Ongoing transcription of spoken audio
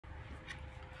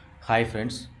Hi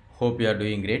friends, hope you are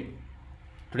doing great.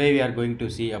 Today we are going to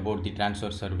see about the transfer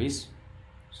service.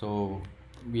 So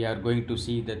we are going to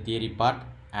see the theory part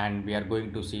and we are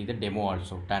going to see the demo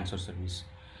also transfer service.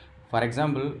 For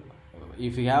example,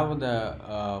 if you have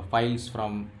the files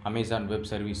from Amazon Web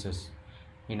Services,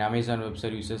 in Amazon Web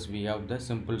Services we have the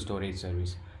simple storage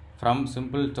service. From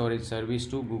simple storage service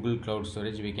to Google Cloud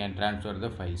Storage we can transfer the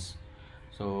files.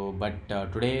 So but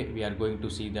today we are going to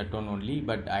see that one only,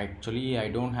 but actually I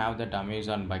don't have that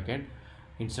Amazon bucket.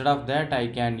 Instead of that I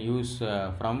can use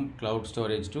from cloud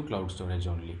storage to cloud storage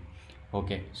only.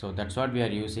 Okay, so that's what we are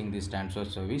using this transfer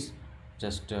service.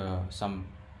 Just some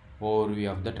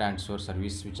overview of the transfer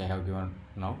service which I have given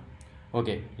now.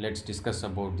 Okay, let's discuss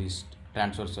about this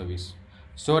transfer service.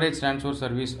 Storage transfer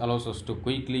service allows us to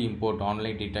quickly import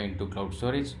online data into cloud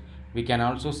storage. We can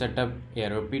also set up a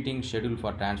repeating schedule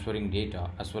for transferring data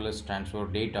as well as transfer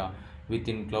data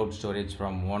within cloud storage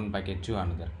from one bucket to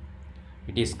another.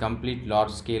 It is complete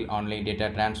large-scale online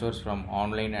data transfers from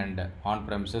online and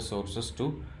on-premises sources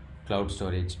to cloud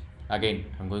storage. Again,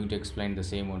 I'm going to explain the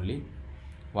same only.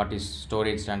 What is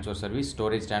storage transfer service?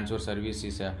 Storage transfer service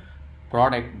is a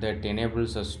product that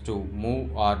enables us to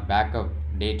move or backup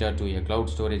data to a cloud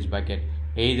storage bucket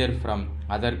either from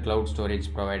other cloud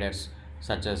storage providers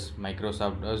such as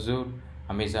Microsoft Azure,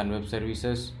 Amazon Web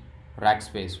Services,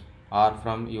 Rackspace, or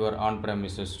from your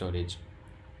on-premises storage.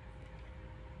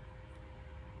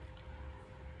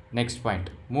 Next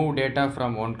point, move data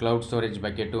from one cloud storage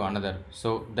bucket to another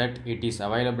so that it is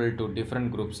available to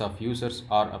different groups of users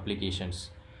or applications.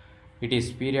 It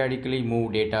is periodically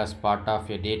move data as part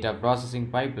of a data processing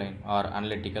pipeline or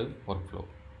analytical workflow.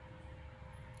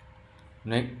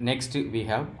 Next, we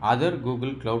have other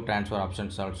Google Cloud transfer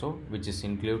options also, which is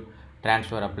include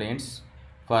transfer appliance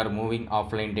for moving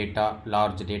offline data,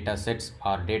 large data sets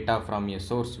or data from a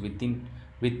source with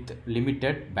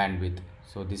limited bandwidth.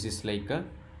 So this is like a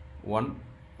one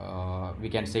we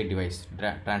can say device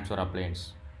transfer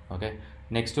appliance. Okay.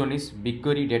 Next one is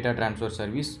BigQuery data transfer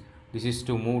service. This is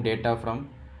to move data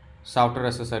from software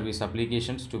as a service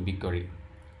applications to BigQuery.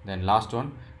 Then last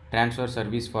one, transfer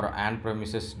service for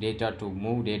on-premises data to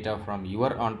move data from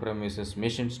your on-premises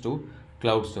machines to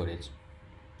cloud storage.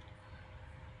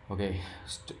 Okay,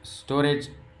 storage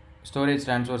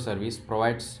transfer service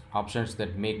provides options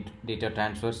that make data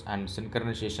transfers and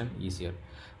synchronization easier.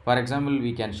 For example,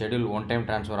 we can schedule one-time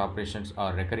transfer operations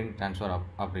or recurring transfer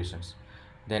operations.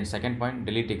 Then second point,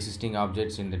 delete existing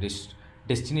objects in the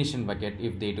destination bucket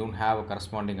if they don't have a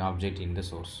corresponding object in the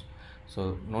source.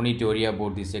 So no need to worry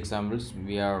about these examples.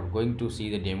 We are going to see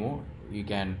the demo. You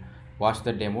can watch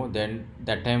the demo, then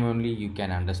that time only you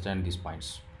can understand these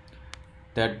points.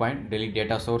 Third point, delete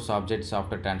data source objects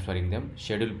after transferring them.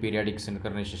 Schedule periodic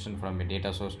synchronization from a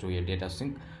data source to a data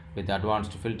sync with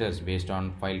advanced filters based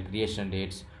on file creation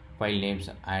dates, file names,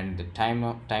 and the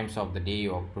times of the day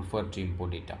you prefer to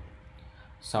import data.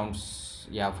 Sounds,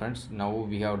 yeah friends, now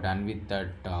we have done with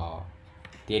that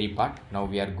theory part. Now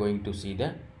we are going to see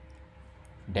the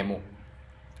demo.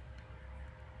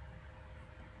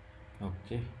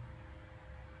 Okay.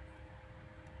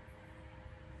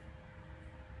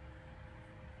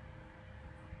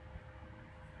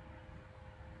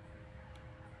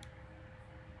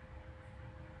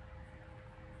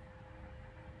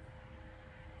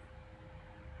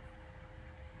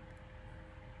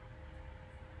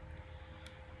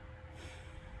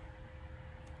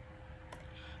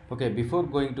 Okay, before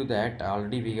going to that,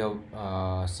 already we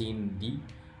have seen the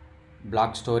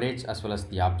block storage as well as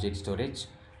the object storage.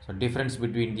 So difference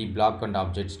between the block and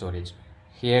object storage.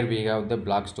 Here we have the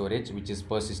block storage, which is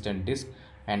persistent disk,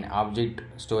 and object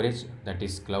storage, that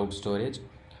is cloud storage.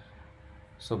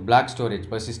 So block storage,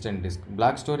 persistent disk.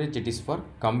 Block storage, it is for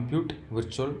compute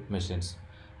virtual machines.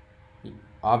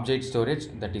 Object storage,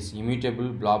 that is immutable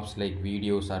blobs like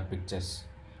videos or pictures.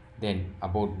 Then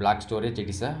about block storage, it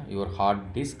is your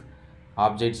hard disk.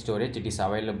 Object storage, it is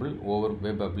available over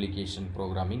web application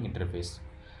programming interface.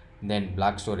 Then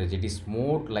block storage, it is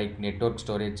more like network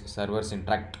storage. Servers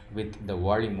interact with the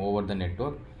volume over the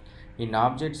network. In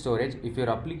object storage, if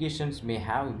your applications may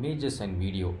have images and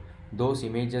video, those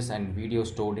images and video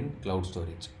stored in cloud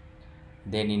storage.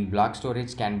 Then in block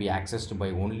storage can be accessed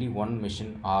by only one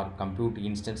machine or compute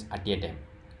instance at a time.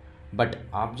 But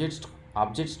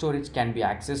object storage can be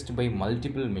accessed by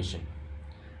multiple machines.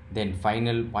 Then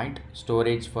final point,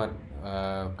 storage for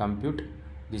compute.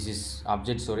 This is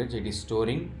object storage, it is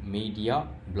storing media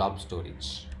blob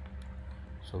storage.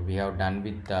 So we have done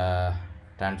with the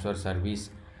transfer service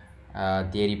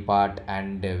theory part,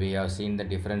 and we have seen the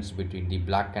difference between the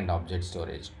block and object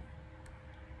storage.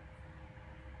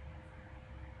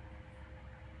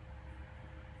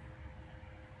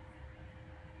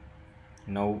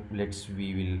 Now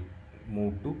we will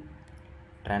move to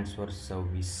transfer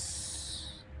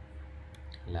service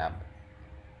lab.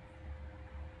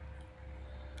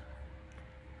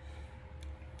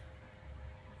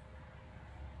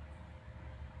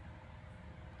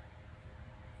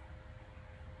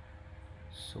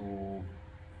 So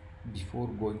before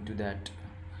going to that,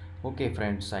 okay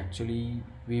friends, actually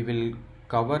we will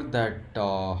cover that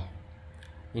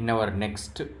in our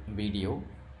next video.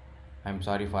 I'm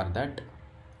sorry for that,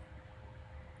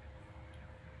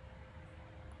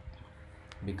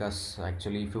 because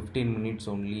actually 15 minutes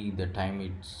only the time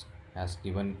it's has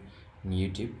given in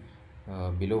YouTube.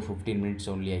 Below 15 minutes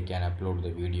only I can upload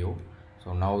the video.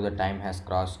 So now the time has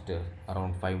crossed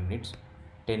around 5 minutes.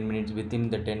 10 minutes, within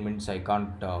the 10 minutes I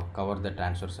can't cover the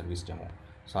transfer service demo.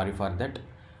 Sorry for that.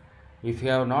 If you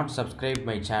have not subscribed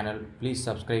my channel, please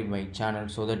subscribe my channel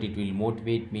so that it will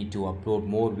motivate me to upload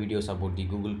more videos about the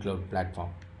Google Cloud platform.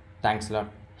 Thanks a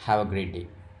lot. Have a great day.